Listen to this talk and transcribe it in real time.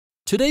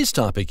Today's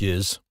topic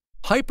is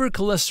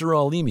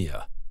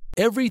hypercholesterolemia,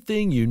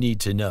 everything you need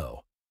to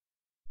know.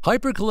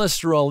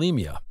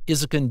 Hypercholesterolemia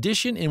is a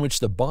condition in which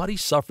the body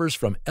suffers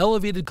from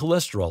elevated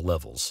cholesterol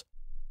levels.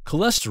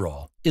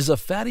 Cholesterol is a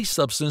fatty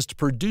substance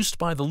produced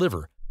by the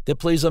liver that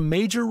plays a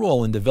major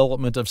role in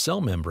development of cell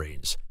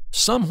membranes,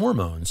 some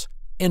hormones,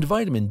 and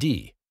vitamin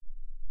D.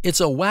 Its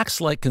a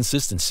wax-like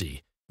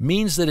consistency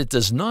means that it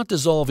does not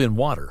dissolve in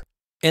water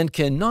and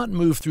cannot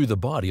move through the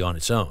body on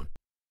its own.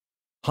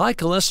 High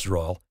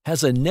cholesterol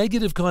has a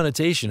negative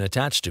connotation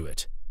attached to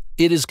it.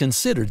 It is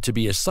considered to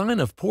be a sign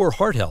of poor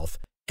heart health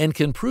and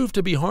can prove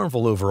to be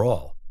harmful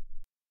overall.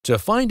 To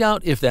find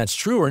out if that's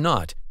true or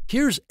not,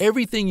 here's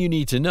everything you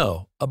need to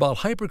know about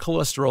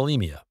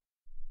hypercholesterolemia.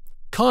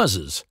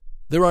 Causes.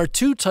 There are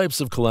two types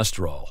of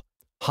cholesterol: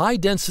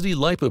 high-density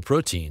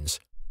lipoproteins,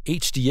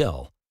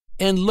 HDL,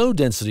 and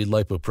low-density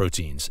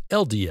lipoproteins,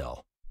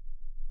 LDL.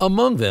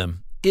 Among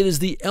them, it is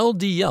the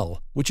LDL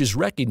which is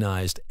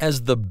recognized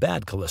as the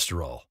bad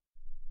cholesterol.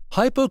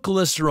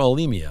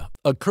 Hypercholesterolemia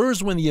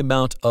occurs when the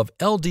amount of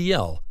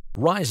LDL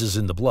rises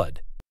in the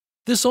blood.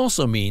 This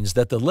also means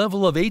that the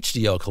level of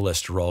HDL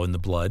cholesterol in the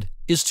blood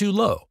is too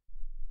low.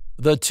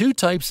 The two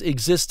types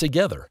exist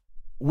together,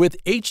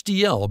 with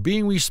HDL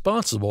being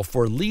responsible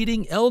for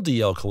leading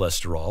LDL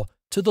cholesterol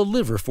to the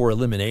liver for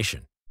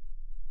elimination.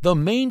 The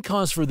main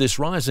cause for this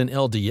rise in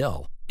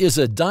LDL is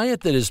a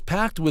diet that is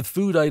packed with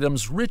food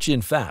items rich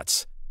in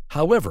fats.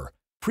 However,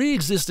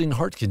 pre-existing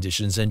heart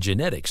conditions and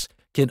genetics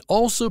can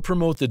also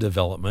promote the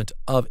development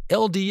of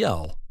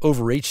LDL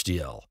over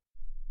HDL.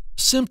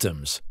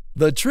 Symptoms.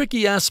 The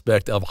tricky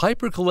aspect of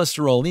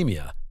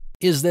hypercholesterolemia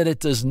is that it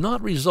does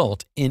not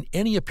result in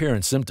any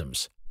apparent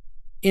symptoms.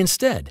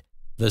 Instead,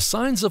 the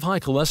signs of high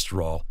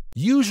cholesterol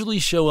usually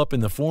show up in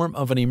the form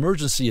of an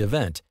emergency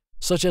event,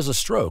 such as a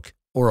stroke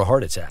or a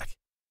heart attack.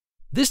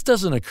 This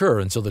doesn't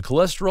occur until the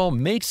cholesterol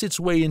makes its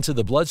way into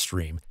the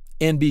bloodstream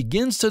and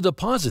begins to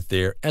deposit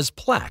there as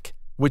plaque,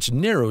 which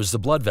narrows the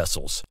blood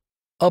vessels.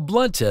 A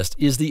blood test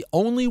is the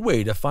only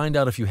way to find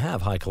out if you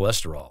have high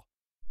cholesterol.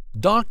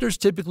 Doctors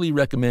typically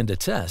recommend a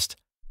test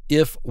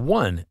if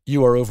 1.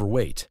 You are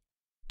overweight,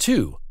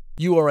 2.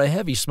 You are a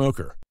heavy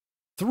smoker,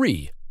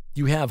 3.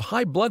 You have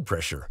high blood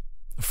pressure.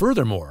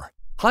 Furthermore,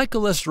 high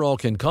cholesterol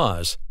can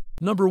cause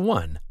number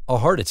 1. A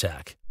heart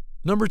attack,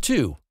 number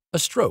 2. A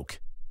stroke,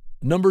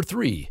 number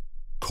 3.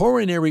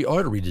 Coronary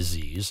artery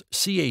disease,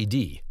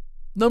 CAD,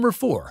 number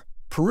 4.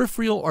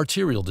 Peripheral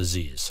arterial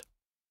disease.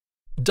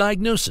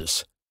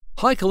 Diagnosis.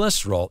 High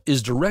cholesterol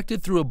is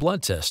directed through a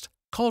blood test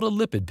called a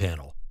lipid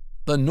panel.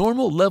 The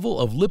normal level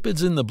of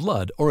lipids in the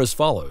blood are as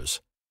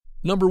follows.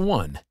 Number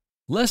 1.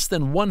 Less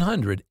than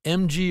 100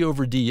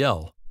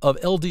 mg/dl of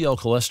LDL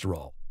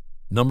cholesterol.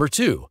 Number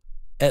 2.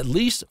 At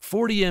least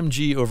 40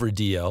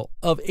 mg/dl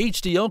of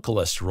HDL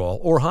cholesterol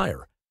or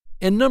higher.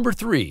 And number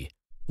 3.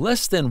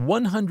 Less than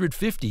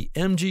 150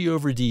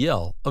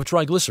 mg/dl of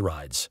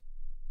triglycerides.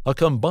 A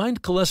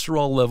combined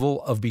cholesterol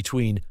level of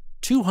between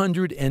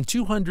 200 and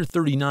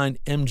 239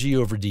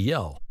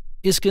 mg/dl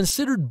is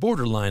considered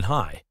borderline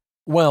high,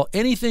 while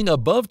anything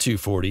above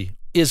 240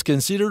 is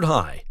considered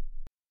high.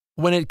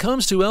 When it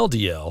comes to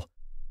LDL,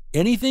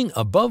 anything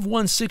above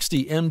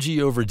 160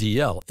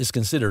 mg/dl is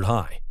considered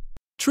high.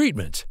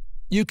 Treatment.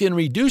 You can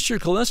reduce your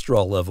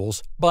cholesterol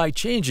levels by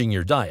changing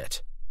your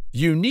diet.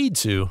 You need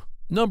to,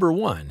 number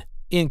 1,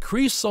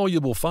 increase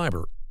soluble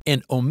fiber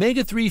and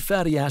omega-3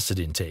 fatty acid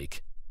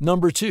intake.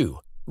 Number 2,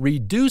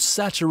 reduce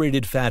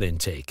saturated fat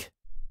intake.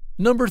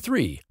 Number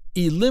 3,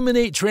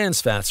 eliminate trans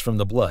fats from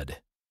the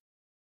blood.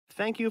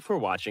 Thank you for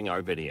watching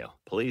our video.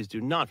 Please do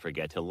not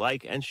forget to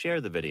like and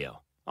share the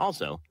video.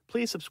 Also,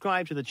 please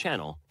subscribe to the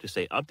channel to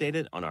stay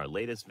updated on our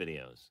latest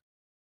videos.